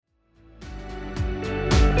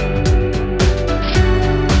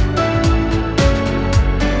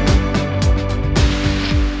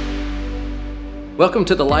Welcome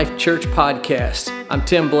to the Life Church Podcast. I'm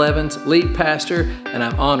Tim Blevins, lead pastor, and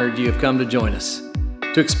I'm honored you have come to join us.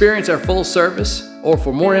 To experience our full service or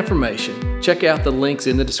for more information, check out the links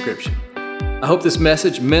in the description. I hope this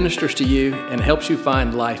message ministers to you and helps you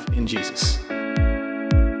find life in Jesus.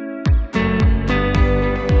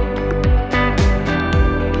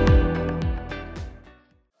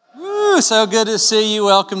 Woo, so good to see you.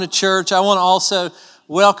 Welcome to church. I want to also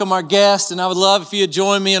welcome our guests, and I would love if you'd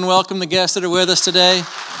join me and welcome the guests that are with us today.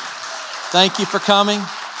 Thank you for coming.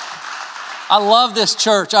 I love this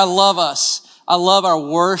church. I love us. I love our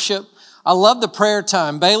worship. I love the prayer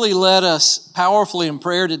time. Bailey led us powerfully in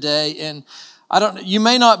prayer today, and you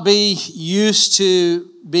may not be used to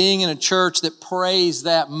being in a church that prays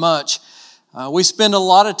that much. We spend a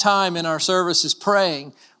lot of time in our services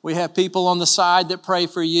praying. We have people on the side that pray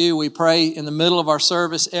for you. We pray in the middle of our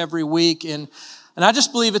service every week, and I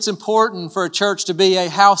just believe it's important for a church to be a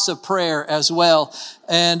house of prayer as well.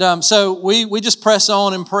 And so we just press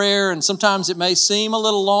on in prayer, and sometimes it may seem a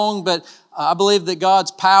little long, but I believe that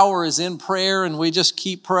God's power is in prayer, and we just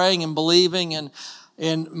keep praying and believing.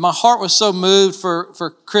 And my heart was so moved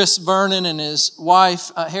for Chris Vernon and his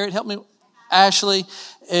wife, Harriet, help me, Ashley,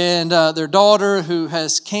 and their daughter who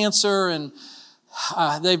has cancer, and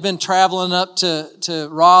they've been traveling up to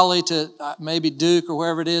Raleigh, to maybe Duke or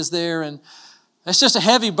wherever it is there, and it's just a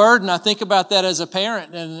heavy burden. I think about that as a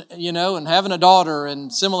parent, and having a daughter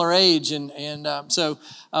and similar age, so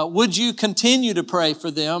would you continue to pray for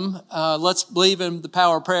them? Let's believe in the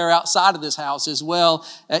power of prayer outside of this house as well,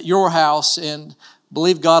 at your house, and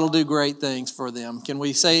believe God will do great things for them. Can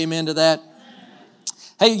we say amen to that?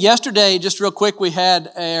 Hey, yesterday, just real quick, we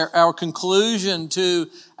had our conclusion to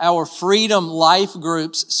our Freedom Life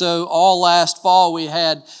groups. So all last fall, we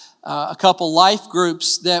had a couple life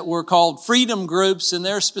groups that were called Freedom Groups, and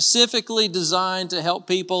they're specifically designed to help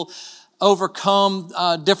people overcome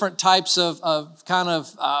different types of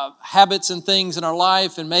habits and things in our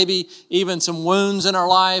life, and maybe even some wounds in our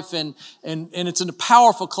life. And it's a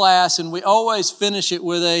powerful class, and we always finish it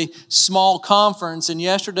with a small conference. And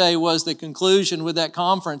yesterday was the conclusion with that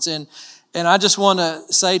conference. And I just want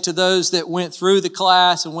to say to those that went through the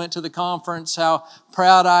class and went to the conference, how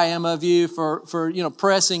proud I am of you for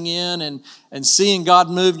pressing in and seeing God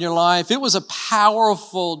move in your life. It was a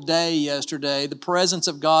powerful day yesterday. The presence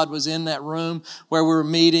of God was in that room where we were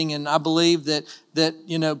meeting, and I believe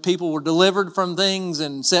that people were delivered from things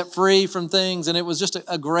and set free from things, and it was just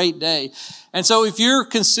a great day. And so if you're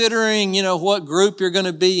considering, what group you're going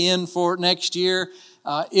to be in for next year,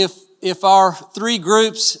 if our three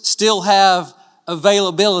groups still have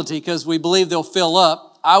availability, because we believe they'll fill up,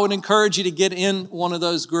 I would encourage you to get in one of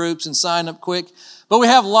those groups and sign up quick. But we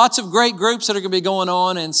have lots of great groups that are going to be going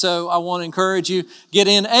on, and so I want to encourage you, get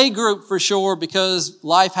in a group for sure, because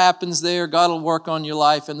life happens there. God will work on your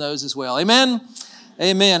life in those as well. Amen?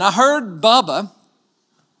 Amen. I heard that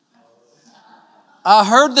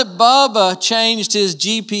Bubba changed his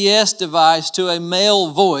GPS device to a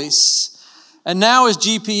male voice. And now his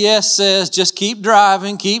GPS says, just keep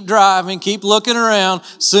driving, keep looking around.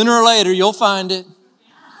 Sooner or later, you'll find it.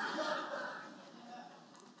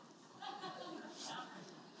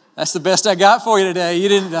 That's the best I got for you today.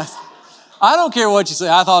 I don't care what you say.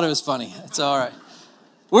 I thought it was funny. It's all right.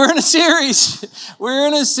 We're in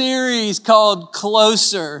a series called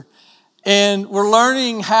Closer. And we're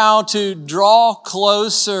learning how to draw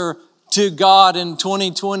closer to God in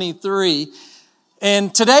 2023.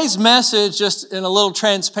 And today's message, just in a little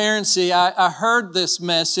transparency, I heard this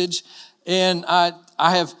message, and I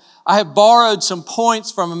have borrowed some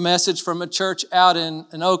points from a message from a church out in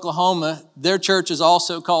Oklahoma. Their church is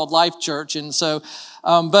also called Life Church, and so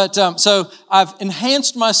I've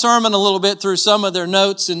enhanced my sermon a little bit through some of their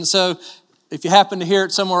notes, and so if you happen to hear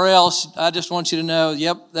it somewhere else, I just want you to know,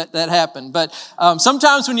 yep, that happened. But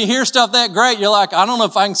sometimes when you hear stuff that great, you're like, I don't know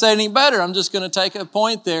if I can say it any better. I'm just going to take a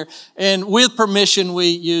point there. And with permission, we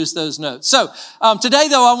use those notes. So today,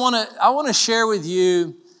 though, I want to share with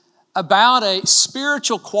you about a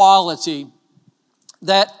spiritual quality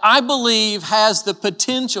that I believe has the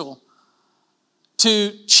potential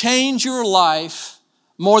to change your life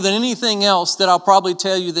more than anything else that I'll probably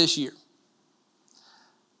tell you this year.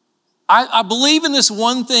 I believe in this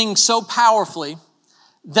one thing so powerfully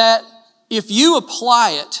that if you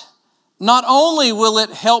apply it, not only will it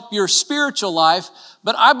help your spiritual life,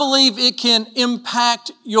 but I believe it can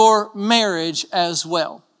impact your marriage as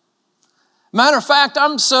well. Matter of fact,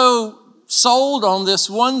 I'm so sold on this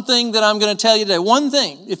one thing that I'm going to tell you today. One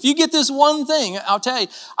thing. If you get this one thing, I'll tell you,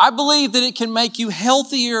 I believe that it can make you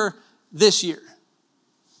healthier this year.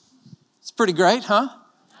 It's pretty great, huh?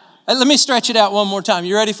 Let me stretch it out one more time.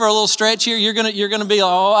 You ready for a little stretch here? You're gonna be,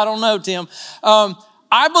 oh, I don't know, Tim.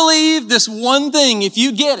 I believe this one thing, if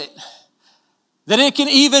you get it, that it can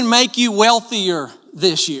even make you wealthier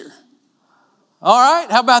this year. All right,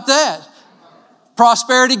 how about that?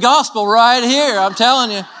 Prosperity gospel right here, I'm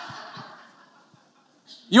telling you.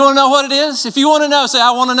 You want to know what it is? If you want to know, say,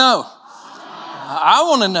 I want to know. I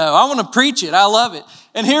want to know. I want to preach it. I love it.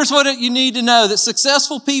 And here's what you need to know, that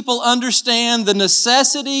successful people understand the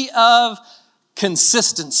necessity of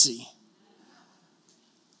consistency.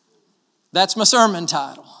 That's my sermon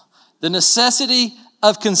title. The necessity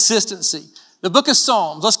of consistency. The book of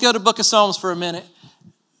Psalms. Let's go to book of Psalms for a minute.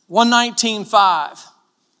 119:5.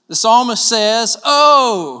 The psalmist says,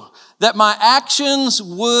 oh, that my actions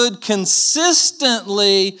would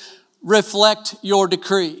consistently reflect your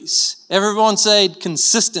decrees. Everyone say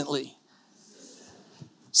consistently.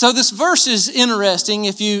 So this verse is interesting.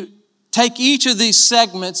 If you take each of these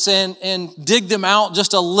segments and dig them out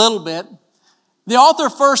just a little bit, the author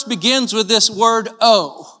first begins with this word,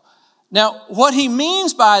 oh. Now, what he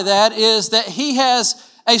means by that is that he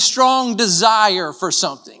has a strong desire for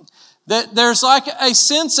something. That there's like a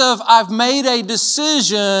sense of, I've made a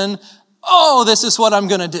decision, oh, this is what I'm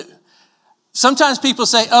going to do. Sometimes people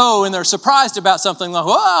say, oh, and they're surprised about something like,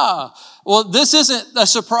 whoa. Well, this isn't a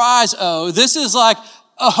surprise, oh. This is like,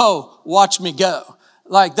 oh, watch me go.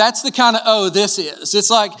 Like, that's the kind of, oh, this is. It's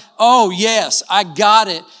like, oh, yes, I got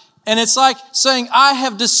it. And it's like saying, I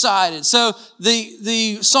have decided. So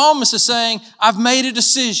the psalmist is saying, I've made a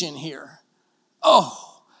decision here.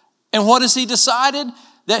 Oh, and what has he decided?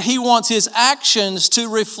 That he wants his actions to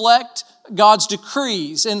reflect God's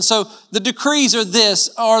decrees. And so the decrees are this,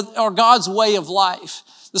 are God's way of life.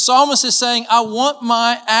 The psalmist is saying, I want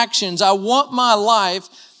my actions, I want my life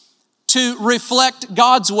to reflect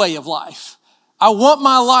God's way of life. I want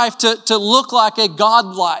my life to look like a God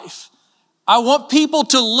life. I want people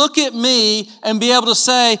to look at me and be able to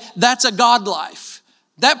say, that's a God life.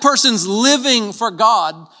 That person's living for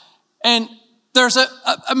God. And there's a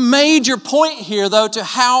major point here, though, to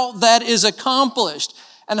how that is accomplished.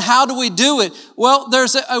 And how do we do it? Well,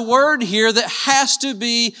 there's a word here that has to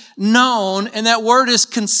be known, and that word is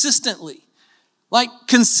consistently. Like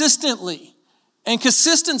consistently. And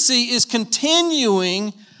consistency is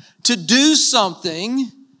continuing to do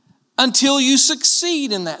something until you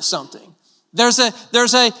succeed in that something. There's a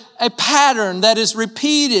pattern that is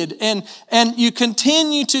repeated, and you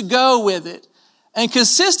continue to go with it. And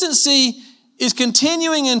consistency is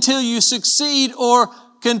continuing until you succeed, or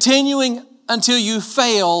continuing until you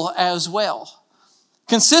fail as well.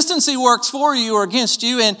 Consistency works for you or against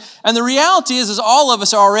you, and the reality is all of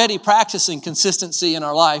us are already practicing consistency in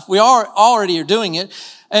our life. We already are doing it.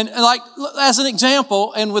 And like, as an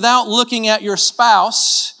example, and without looking at your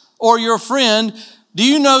spouse or your friend, do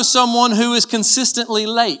you know someone who is consistently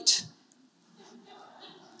late?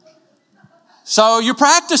 So you're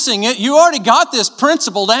practicing it. You already got this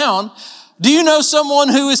principle down. Do you know someone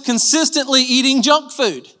who is consistently eating junk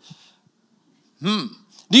food?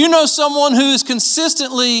 Do you know someone who is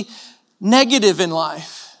consistently negative in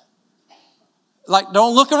life? Like,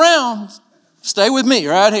 don't look around. Stay with me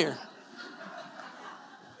right here.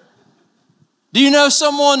 Do you know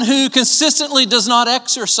someone who consistently does not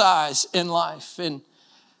exercise in life? And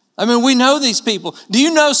I mean, we know these people. Do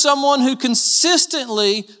you know someone who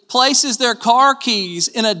consistently places their car keys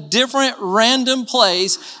in a different random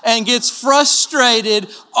place and gets frustrated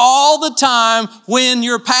all the time when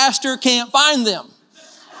your pastor can't find them?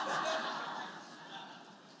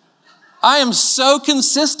 I am so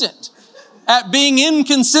consistent at being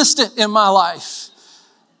inconsistent in my life.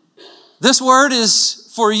 This word is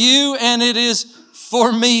for you, and it is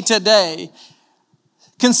for me today.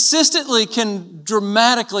 Consistently can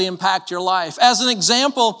dramatically impact your life. As an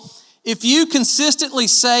example, if you consistently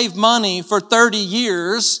save money for 30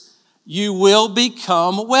 years, you will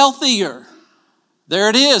become wealthier. There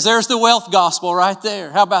it is. There's the wealth gospel right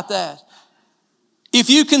there. How about that? If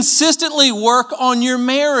you consistently work on your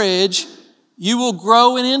marriage, you will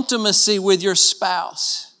grow in intimacy with your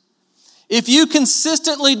spouse. If you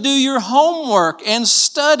consistently do your homework and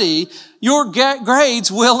study, your grades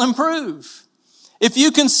will improve. If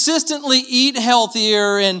you consistently eat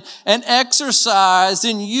healthier and exercise,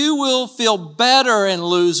 then you will feel better and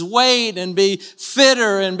lose weight and be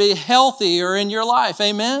fitter and be healthier in your life.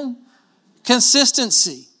 Amen?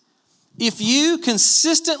 Consistency. If you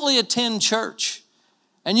consistently attend church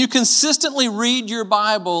and you consistently read your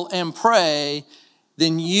Bible and pray,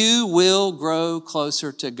 then you will grow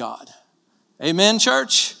closer to God. Amen,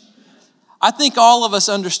 church? I think all of us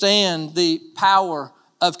understand the power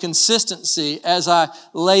of consistency as I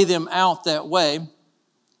lay them out that way.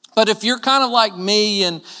 But if you're kind of like me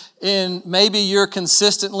and maybe you're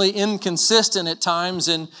consistently inconsistent at times,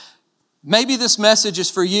 and maybe this message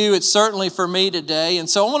is for you, it's certainly for me today. And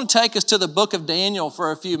so I want to take us to the book of Daniel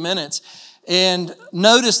for a few minutes and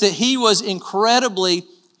notice that he was incredibly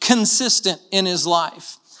consistent in his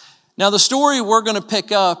life. Now, the story we're going to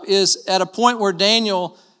pick up is at a point where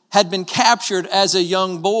Daniel had been captured as a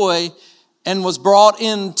young boy and was brought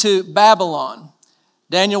into Babylon.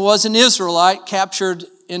 Daniel was an Israelite captured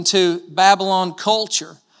into Babylon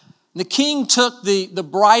culture. The king took the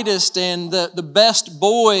brightest and the best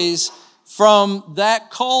boys from that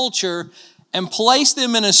culture and placed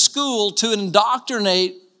them in a school to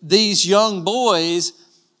indoctrinate these young boys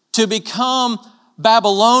to become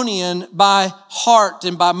Babylonian by heart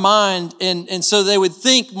and by mind, and so they would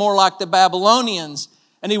think more like the Babylonians.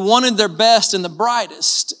 And he wanted their best and the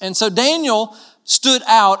brightest. And so Daniel stood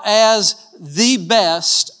out as the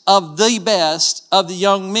best of the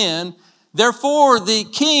young men. Therefore, the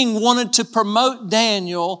king wanted to promote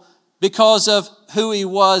Daniel because of who he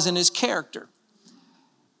was and his character.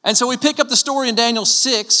 And so we pick up the story in Daniel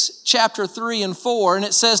 6, chapter 3 and 4, and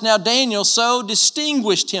it says, "Now Daniel so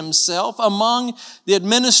distinguished himself among the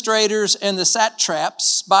administrators and the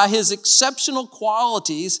satraps by his exceptional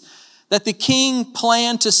qualities that the king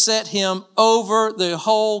planned to set him over the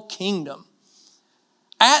whole kingdom."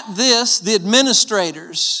 At this, the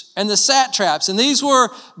administrators and the satraps, and these were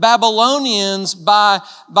Babylonians by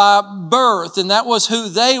birth, and that was who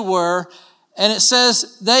they were. And it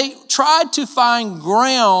says they tried to find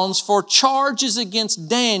grounds for charges against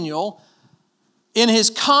Daniel in his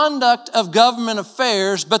conduct of government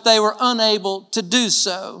affairs, but they were unable to do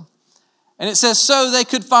so. And it says, so they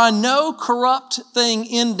could find no corrupt thing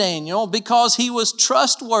in Daniel because he was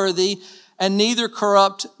trustworthy and neither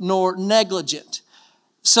corrupt nor negligent.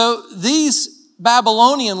 So these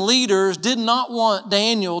Babylonian leaders did not want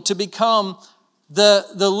Daniel to become the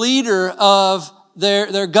leader of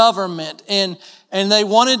their government, and they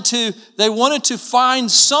wanted to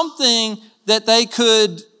find something that they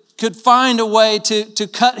could find a way to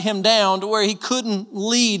cut him down to where he couldn't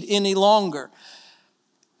lead any longer.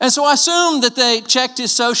 And so I assume that they checked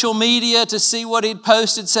his social media to see what he'd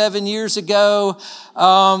posted 7 years ago.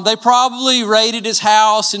 They probably raided his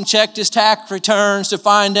house and checked his tax returns to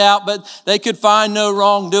find out, but they could find no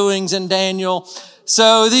wrongdoings in Daniel.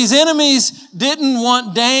 So these enemies didn't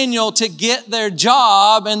want Daniel to get their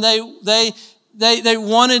job, and they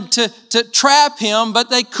wanted to trap him, but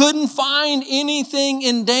they couldn't find anything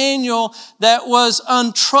in Daniel that was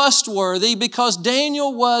untrustworthy because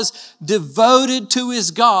Daniel was devoted to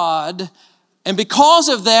his God, and because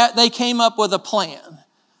of that, they came up with a plan.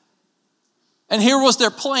 And here was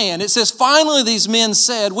their plan. It says, finally these men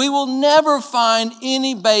said, "We will never find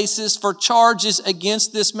any basis for charges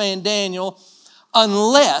against this man Daniel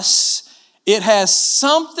unless it has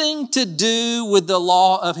something to do with the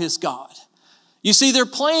law of his God." You see, their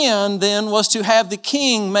plan then was to have the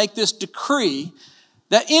king make this decree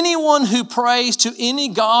that anyone who prays to any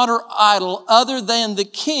god or idol other than the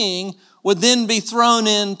king would then be thrown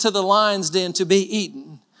into the lion's den to be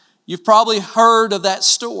eaten. You've probably heard of that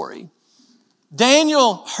story.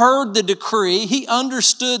 Daniel heard the decree. He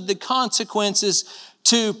understood the consequences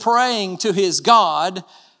to praying to his God.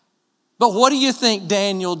 But what do you think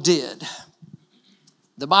Daniel did?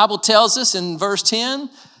 The Bible tells us in verse 10,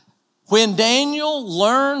 when Daniel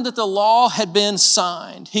learned that the law had been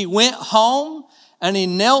signed, he went home and he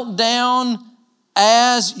knelt down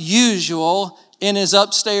as usual in his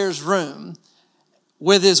upstairs room.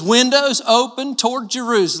 With his windows open toward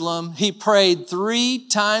Jerusalem, he prayed 3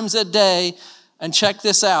 times a day, and check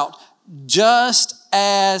this out, just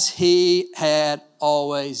as he had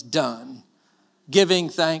always done, giving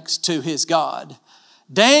thanks to his God.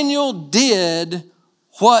 Daniel did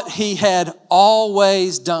what he had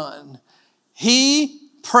always done. He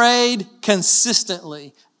prayed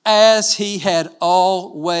consistently as he had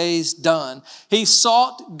always done. He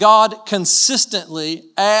sought God consistently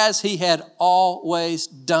as he had always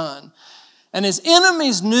done. And his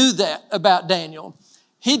enemies knew that about Daniel.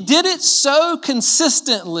 He did it so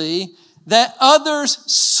consistently that others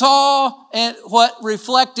saw what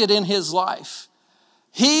reflected in his life.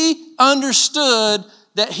 He understood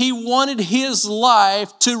that he wanted his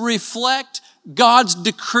life to reflect God's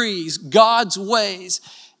decrees, God's ways.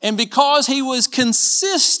 And because he was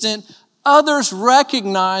consistent, others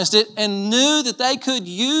recognized it and knew that they could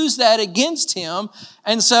use that against him.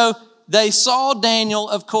 And so they saw Daniel,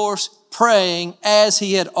 of course, praying as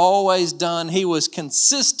he had always done. He was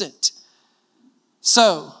consistent.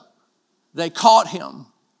 So they caught him.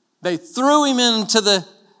 They threw him into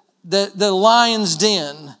the lion's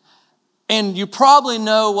den. And you probably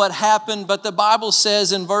know what happened, but the Bible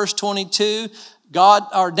says in verse 22,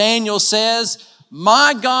 Daniel says,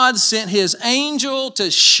 my God sent his angel to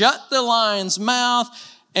shut the lion's mouth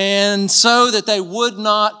and so that they would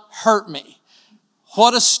not hurt me.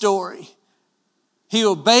 What a story. He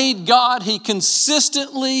obeyed God. He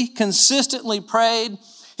consistently prayed.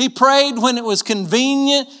 He prayed when it was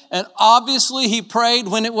convenient, and obviously he prayed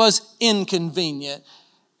when it was inconvenient.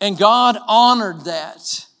 And God honored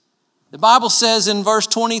that. The Bible says in verse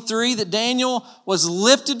 23 that Daniel was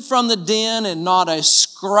lifted from the den and not a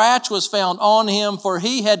scratch was found on him, for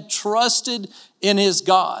he had trusted in his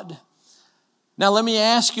God. Now let me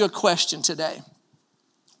ask you a question today.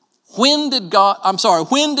 When did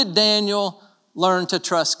Daniel learn to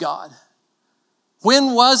trust God?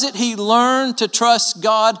 When was it he learned to trust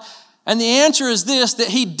God? And the answer is this, that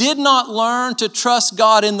he did not learn to trust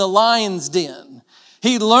God in the lion's den.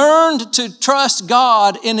 He learned to trust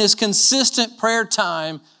God in his consistent prayer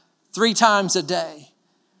time 3 times a day.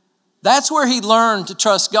 That's where he learned to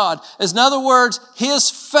trust God. In other words, his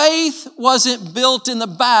faith wasn't built in the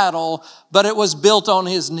battle, but it was built on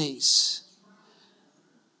his knees.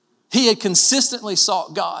 He had consistently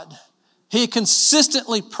sought God. He had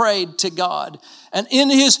consistently prayed to God. And in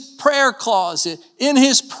his prayer closet, in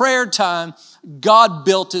his prayer time, God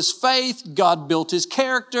built his faith, God built his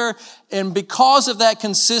character, and because of that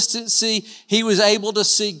consistency, he was able to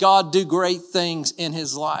see God do great things in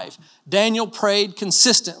his life. Daniel prayed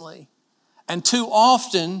consistently, and too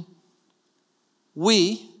often,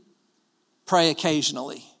 we pray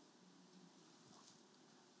occasionally.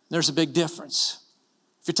 There's a big difference.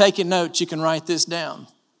 If you're taking notes, you can write this down.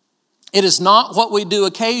 It is not what we do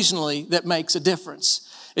occasionally that makes a difference.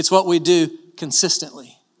 It's what we do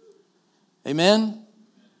consistently. Amen?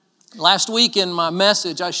 Last week in my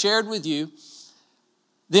message, I shared with you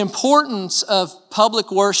the importance of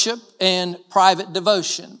public worship and private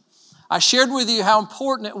devotion. I shared with you how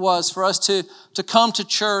important it was for us to come to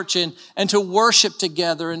church and to worship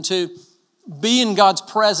together and to be in God's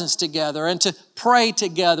presence together and to pray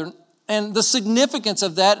together, and the significance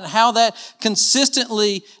of that and how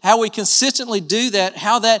we consistently do that,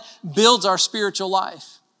 how that builds our spiritual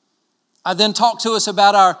life. I then talked to us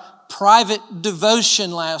about our private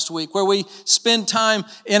devotion last week, where we spend time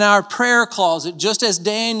in our prayer closet, just as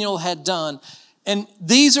Daniel had done. And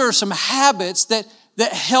these are some habits that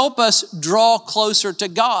help us draw closer to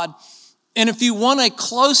God. And if you want a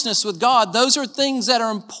closeness with God, those are things that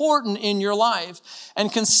are important in your life. And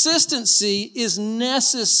consistency is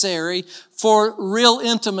necessary for real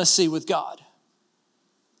intimacy with God.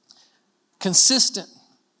 Consistent.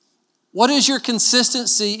 What is your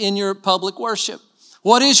consistency in your public worship?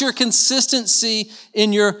 What is your consistency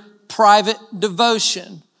in your private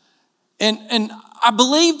devotion? And I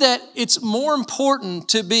believe that it's more important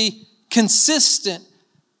to be consistent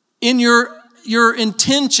in your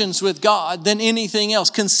intentions with God than anything else.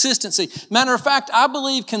 Consistency. Matter of fact, I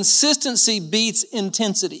believe consistency beats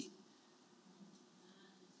intensity.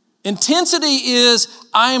 Intensity is,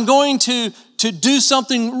 I am going to do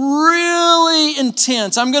something really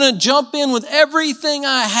intense. I'm going to jump in with everything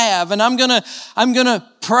I have, and I'm going to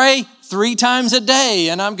pray 3 times a day,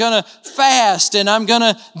 and I'm going to fast, and I'm going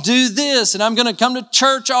to do this, and I'm going to come to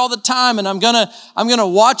church all the time, and I'm going to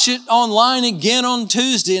watch it online again on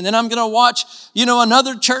Tuesday, and then I'm going to watch,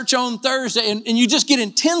 another church on Thursday, and you just get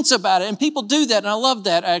intense about it, and people do that, and I love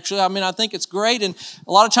that, actually. I mean, I think it's great, and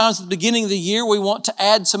a lot of times at the beginning of the year, we want to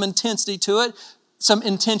add some intensity to it, some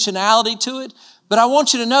intentionality to it, but I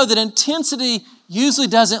want you to know that intensity usually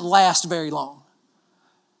doesn't last very long.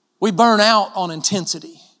 We burn out on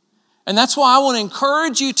intensity. And that's why I want to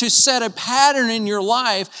encourage you to set a pattern in your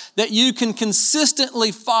life that you can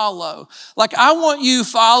consistently follow. Like, I want you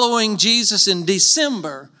following Jesus in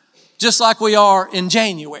December, just like we are in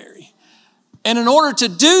January. And in order to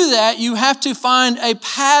do that, you have to find a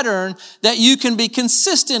pattern that you can be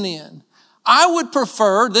consistent in. I would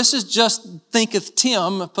prefer, this is just thinketh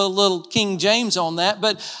Tim, put a little King James on that,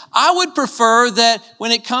 but I would prefer that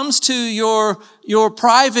when it comes to your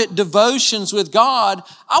private devotions with God,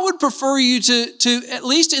 I would prefer you to at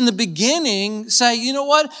least in the beginning say, you know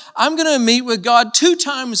what, I'm going to meet with God 2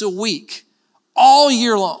 times a week, all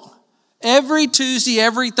year long. Every Tuesday,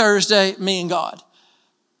 every Thursday, me and God.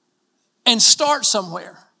 And start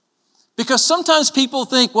somewhere. Because sometimes people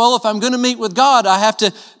think, well, if I'm going to meet with God, I have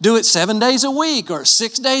to do it 7 days a week or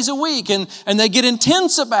 6 days a week. And they get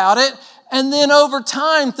intense about it. And then over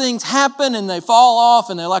time, things happen and they fall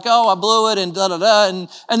off and they're like, oh, I blew it and da-da-da.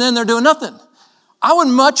 And then they're doing nothing. I would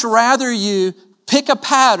much rather you pick a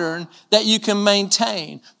pattern that you can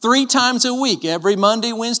maintain 3 times a week, every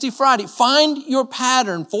Monday, Wednesday, Friday. Find your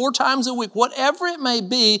pattern 4 times a week, whatever it may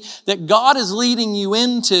be that God is leading you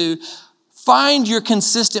into. Find your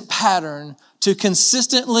consistent pattern to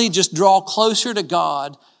consistently just draw closer to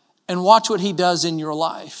God and watch what He does in your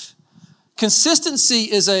life.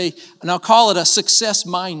 Consistency is and I'll call it a success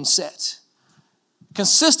mindset.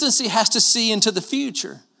 Consistency has to see into the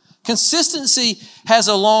future. Consistency has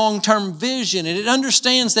a long-term vision, and it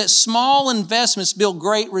understands that small investments build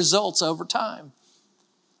great results over time.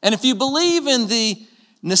 And if you believe in the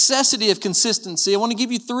necessity of consistency, I want to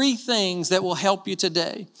give you 3 things that will help you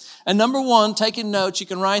today. And number 1, taking notes, you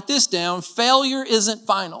can write this down. Failure isn't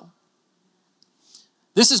final.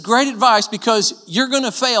 This is great advice because you're going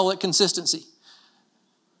to fail at consistency.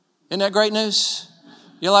 Isn't that great news?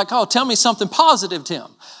 You're like, oh, tell me something positive, Tim.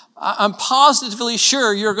 I'm positively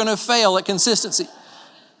sure you're going to fail at consistency.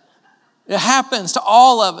 It happens to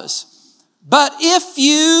all of us. But if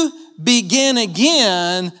you begin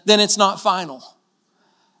again, then it's not final.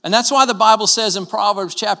 And that's why the Bible says in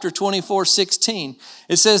Proverbs chapter 24:16,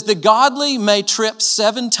 it says, the godly may trip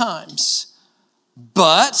 7 times,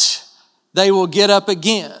 but they will get up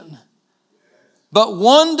again. But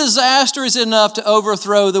one disaster is enough to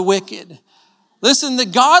overthrow the wicked. Listen, the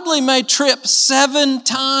godly may trip 7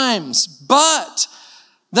 times, but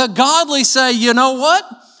the godly say, you know what?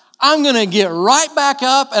 I'm going to get right back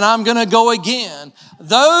up and I'm going to go again.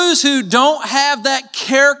 Those who don't have that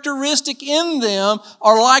characteristic in them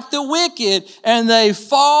are like the wicked, and they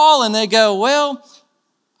fall and they go, well,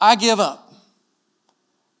 I give up.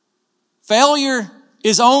 Failure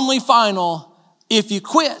is only final if you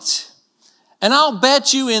quit. And I'll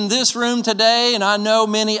bet you in this room today, and I know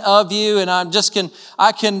many of you, and I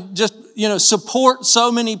can just support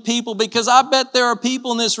so many people, because I bet there are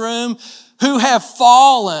people in this room who have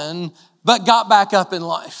fallen but got back up in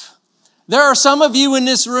life. There are some of you in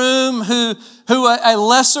this room who a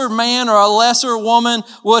lesser man or a lesser woman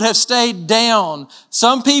would have stayed down.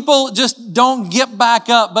 Some people just don't get back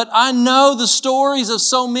up. But I know the stories of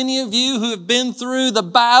so many of you who have been through the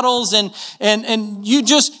battles, and you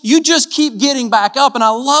just keep getting back up. And I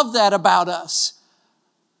love that about us.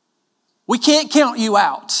 We can't count you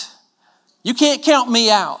out. You can't count me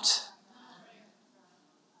out.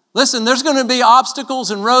 Listen, there's going to be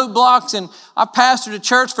obstacles and roadblocks, and I've pastored a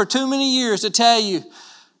church for too many years to tell you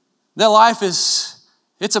that life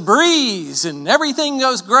it's a breeze and everything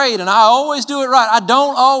goes great and I always do it right. I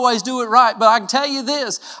don't always do it right, but I can tell you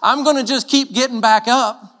this, I'm going to just keep getting back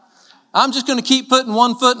up. I'm just going to keep putting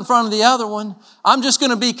one foot in front of the other one. I'm just going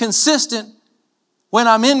to be consistent when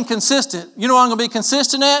I'm inconsistent. You know what I'm going to be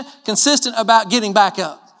consistent at? Consistent about getting back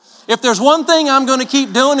up. If there's one thing I'm going to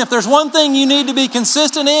keep doing, if there's one thing you need to be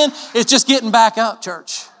consistent in, it's just getting back up,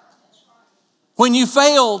 church. When you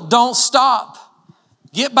fail, don't stop.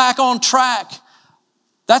 Get back on track.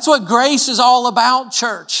 That's what grace is all about,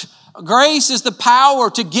 church. Grace is the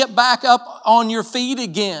power to get back up on your feet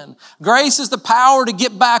again. Grace is the power to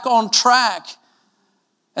get back on track.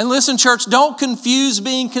 And listen, church, don't confuse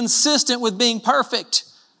being consistent with being perfect.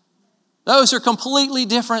 Those are completely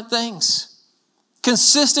different things.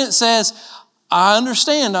 Consistent says, I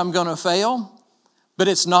understand I'm going to fail, but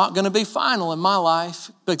it's not going to be final in my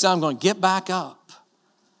life because I'm going to get back up.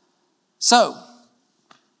 So,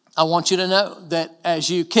 I want you to know that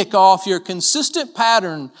as you kick off your consistent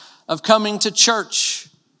pattern of coming to church,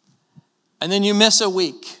 and then you miss a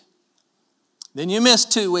week, then you miss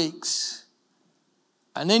 2 weeks,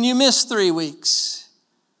 and then you miss 3 weeks,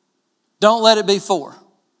 don't let it be 4.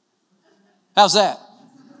 How's that?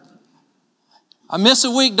 I miss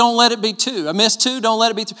a week, don't let it be 2. I miss 2, don't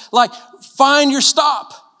let it be 3. Like, find your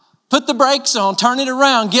stop. Put the brakes on, turn it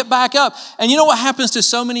around, get back up. And you know what happens to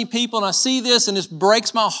so many people, and I see this and this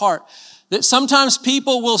breaks my heart, that sometimes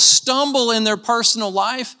people will stumble in their personal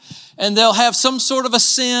life and they'll have some sort of a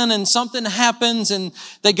sin and something happens and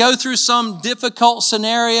they go through some difficult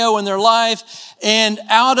scenario in their life, and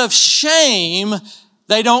out of shame,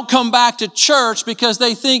 they don't come back to church because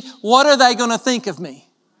they think, what are they going to think of me?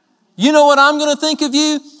 You know what I'm going to think of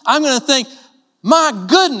you? I'm going to think, my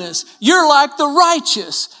goodness, you're like the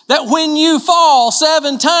righteous, that when you fall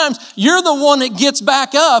 7 times, you're the one that gets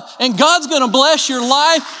back up, and God's going to bless your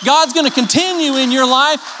life. God's going to continue in your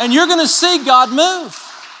life, and you're going to see God move.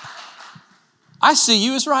 I see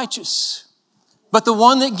you as righteous. But the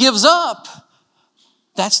one that gives up,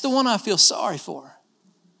 that's the one I feel sorry for.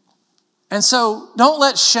 And so don't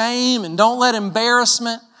let shame and don't let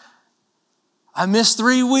embarrassment, I missed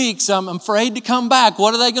 3 weeks. I'm afraid to come back.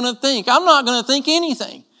 What are they going to think? I'm not going to think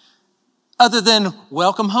anything other than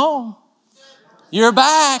welcome home. You're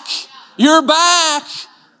back. You're back.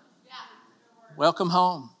 Welcome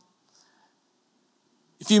home.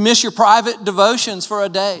 If you miss your private devotions for a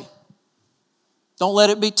day, don't let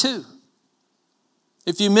it be 2.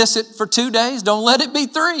 If you miss it for 2 days, don't let it be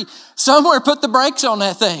 3. Somewhere put the brakes on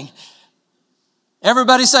that thing.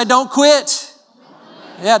 Everybody say, don't quit.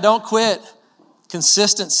 Yeah, don't quit.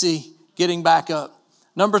 Consistency, getting back up.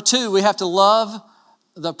 Number 2, we have to love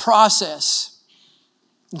the process.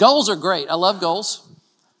 Goals are great. I love goals.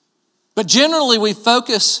 But generally, we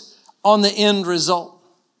focus on the end result.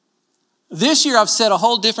 This year, I've set a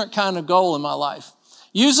whole different kind of goal in my life.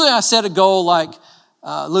 Usually, I set a goal like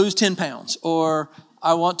lose 10 pounds, or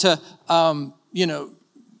I want to,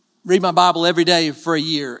 read my Bible every day for a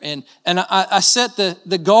year. And I set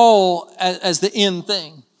the goal as the end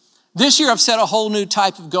thing. This year, I've set a whole new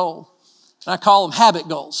type of goal. And I call them habit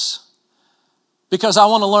goals. Because I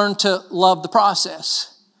want to learn to love the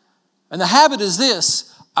process. And the habit is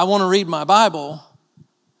this: I want to read my Bible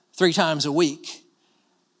 3 times a week.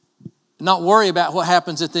 Not worry about what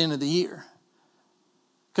happens at the end of the year.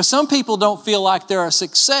 Because some people don't feel like they're a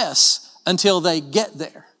success until they get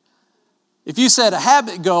there. If you set a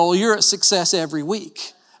habit goal, you're a success every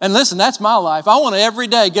week. And listen, that's my life. I want to every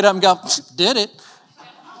day get up and go, did it.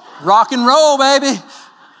 Rock and roll, baby.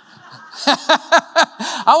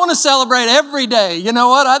 I want to celebrate every day. You know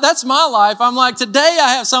what? That's my life. I'm like, today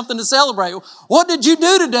I have something to celebrate. What did you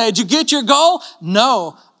do today? Did you get your goal?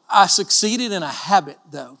 No, I succeeded in a habit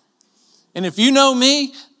though. And if you know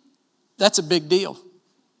me, that's a big deal.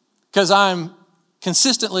 Because I'm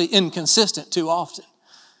consistently inconsistent too often.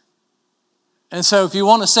 And so if you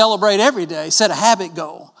want to celebrate every day, set a habit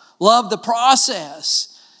goal. Love the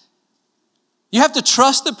process. You have to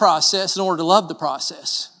trust the process in order to love the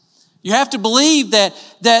process. You have to believe that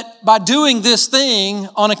by doing this thing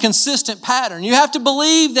on a consistent pattern, you have to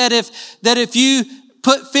believe that if you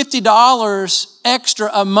put $50 extra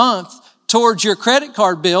a month towards your credit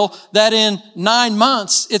card bill, that in 9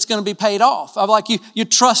 months, it's going to be paid off. I'm like, you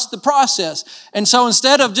trust the process. And so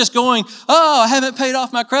instead of just going, oh, I haven't paid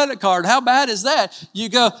off my credit card, how bad is that? You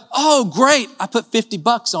go, oh, great, I put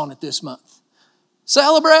 $50 on it this month.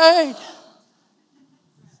 Celebrate.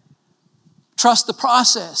 Trust the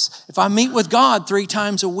process. If I meet with God 3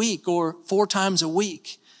 times a week or 4 times a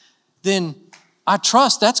week, then I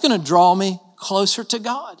trust that's going to draw me closer to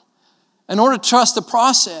God. In order to trust the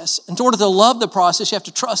process, in order to love the process, you have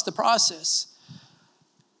to trust the process.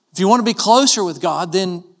 If you want to be closer with God,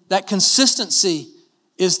 then that consistency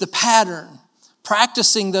is the pattern,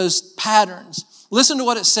 practicing those patterns. Listen to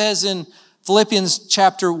what it says in Philippians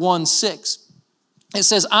chapter 1:6. It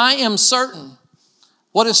says, I am certain.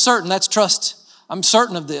 What is certain? That's trust. I'm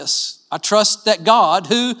certain of this. I trust that God,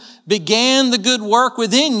 who began the good work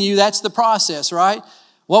within you, that's the process, right?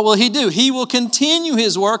 What will He do? He will continue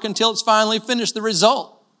His work until it's finally finished, the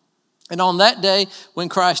result. And on that day, when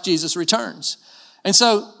Christ Jesus returns. And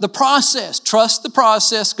so the process, trust the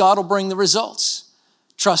process, God will bring the results.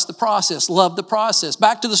 Trust the process, love the process.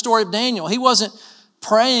 Back to the story of Daniel. He wasn't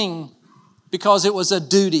praying because it was a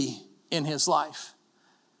duty in his life.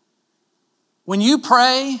 When you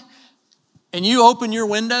pray and you open your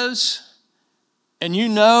windows and you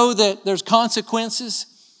know that there's consequences,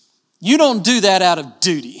 you don't do that out of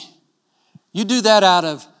duty. You do that out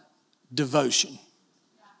of devotion.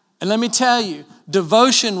 And let me tell you,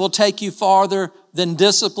 devotion will take you farther than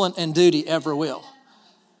discipline and duty ever will.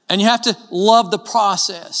 And you have to love the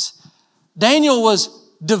process. Daniel was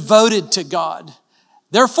devoted to God.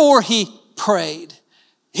 Therefore, he prayed.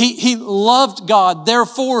 He loved God.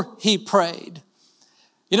 Therefore, he prayed.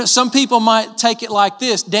 You know, some people might take it like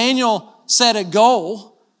this. Daniel set a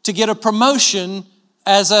goal to get a promotion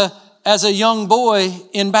as a young boy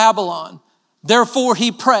in Babylon. Therefore, he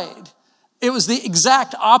prayed. It was the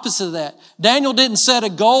exact opposite of that. Daniel didn't set a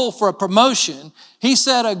goal for a promotion. He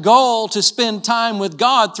set a goal to spend time with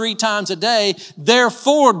God 3 times a day.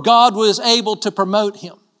 Therefore, God was able to promote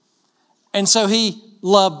him. And so he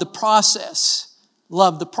loved the process.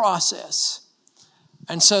 Loved the process.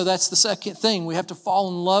 And so that's the second thing. We have to fall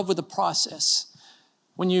in love with the process.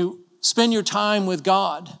 When you spend your time with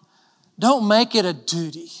God, don't make it a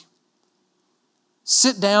duty.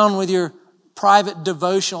 Sit down with your private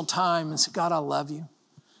devotional time and say, God, I love you.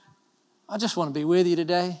 I just want to be with you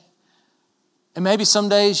today. And maybe some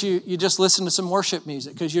days you just listen to some worship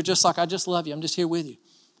music because you're just like, I just love you. I'm just here with you.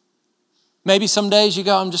 Maybe some days you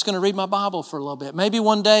go, I'm just going to read my Bible for a little bit. Maybe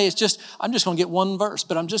one day I'm just going to get one verse,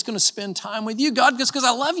 but I'm just going to spend time with you, God, just because I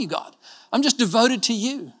love you, God. I'm just devoted to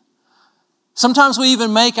you. Sometimes we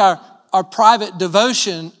even make our private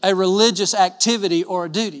devotion a religious activity or a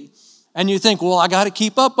duty. And you think, well, I got to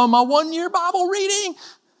keep up on my 1-year Bible reading.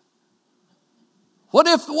 What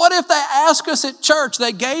if they ask us at church,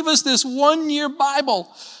 they gave us this 1-year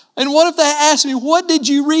Bible, and what if they asked me, what did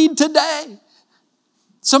you read today?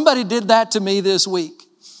 Somebody did that to me this week.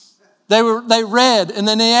 They read, and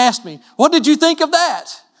then they asked me, what did you think of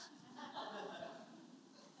that?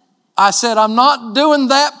 I said, I'm not doing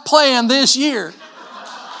that plan this year.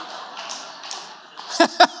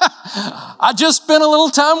 I just spent a little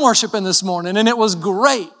time worshiping this morning, and it was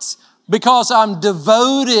great because I'm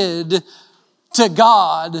devoted to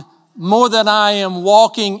God more than I am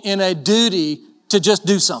walking in a duty to just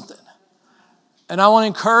do something. And I want to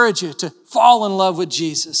encourage you to fall in love with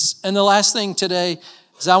Jesus. And the last thing today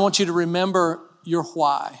is I want you to remember your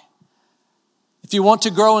why. If you want to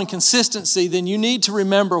grow in consistency, then you need to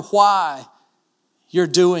remember why you're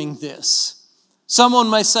doing this. Someone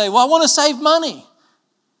may say, well, I want to save money.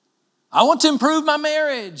 I want to improve my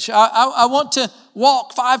marriage. I want to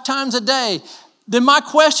walk 5 times a day. Then my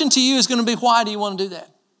question to you is going to be, why do you want to do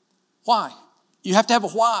that? Why? You have to have a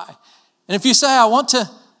why. And if you say, I want to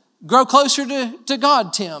grow closer to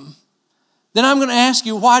God, Tim, then I'm going to ask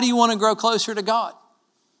you, why do you want to grow closer to God?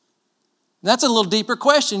 That's a little deeper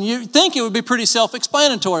question. You think it would be pretty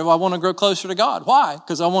self-explanatory. Well, I want to grow closer to God. Why?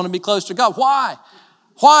 Because I want to be close to God. Why?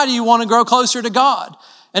 Why do you want to grow closer to God?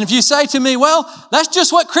 And if you say to me, well, that's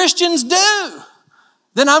just what Christians do,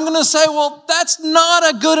 then I'm going to say, well, that's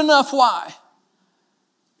not a good enough why.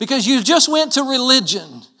 Because you just went to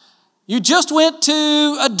religion. You just went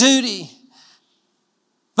to a duty.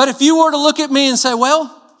 But if you were to look at me and say,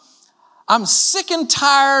 well, I'm sick and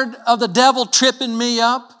tired of the devil tripping me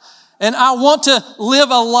up, and I want to live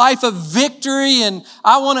a life of victory, and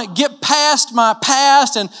I want to get past my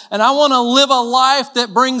past, and I want to live a life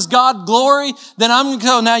that brings God glory, then I'm going to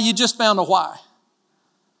go, now you just found a why.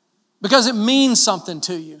 Because it means something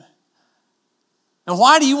to you. And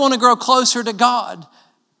why do you want to grow closer to God?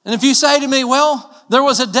 And if you say to me, well, there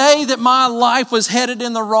was a day that my life was headed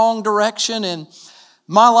in the wrong direction, and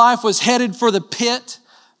my life was headed for the pit,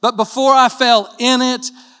 but before I fell in it,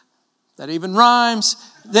 that even rhymes,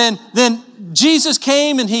 then Jesus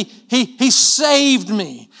came and he saved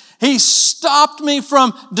me. He stopped me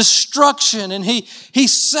from destruction, and he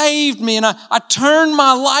saved me, and I turned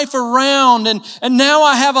my life around, and now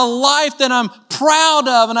I have a life that I'm proud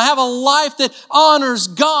of, and I have a life that honors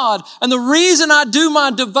God. And the reason I do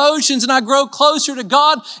my devotions and I grow closer to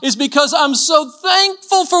God is because I'm so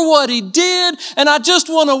thankful for what He did, and I just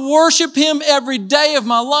want to worship Him every day of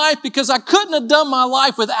my life because I couldn't have done my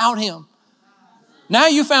life without Him. Now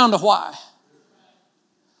you found a why.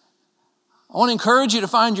 I want to encourage you to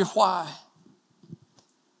find your why.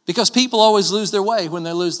 Because people always lose their way when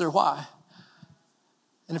they lose their why.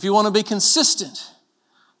 And if you want to be consistent,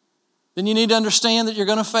 then you need to understand that you're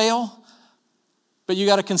going to fail, but you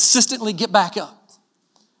got to consistently get back up.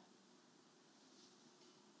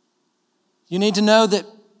 You need to know that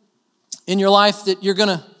in your life that you're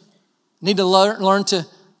going to need to learn to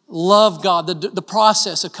love God, the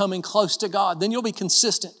process of coming close to God. Then you'll be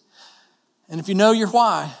consistent. And if you know your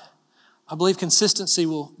why, I believe consistency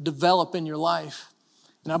will develop in your life.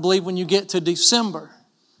 And I believe when you get to December,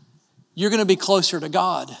 you're going to be closer to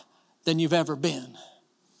God than you've ever been.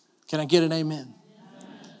 Can I get an amen?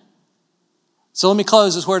 So let me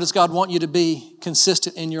close this. Where does God want you to be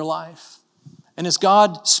consistent in your life? And is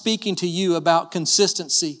God speaking to you about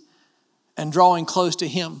consistency and drawing close to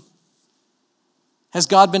Him? Has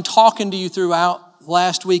God been talking to you throughout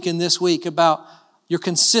last week and this week about your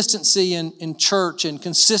consistency in church and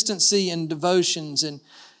consistency in devotions? And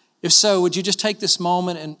if so, would you just take this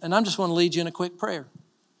moment and I just want to lead you in a quick prayer.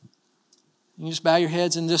 You can just bow your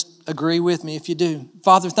heads and just agree with me if you do.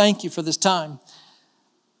 Father, thank you for this time.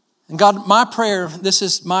 And God, my prayer, this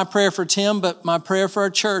is my prayer for Tim, but my prayer for our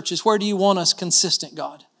church is, where do you want us consistent,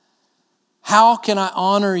 God? How can I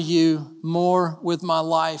honor you more with my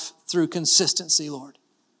life through consistency, Lord?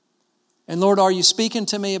 And Lord, are you speaking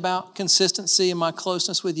to me about consistency and my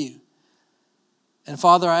closeness with you? And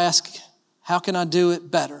Father, I ask, how can I do it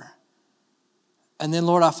better? And then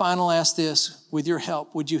Lord, I finally ask this, with your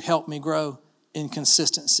help, would you help me grow in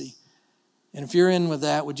consistency? And if you're in with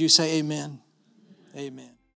that, would you say amen? Amen.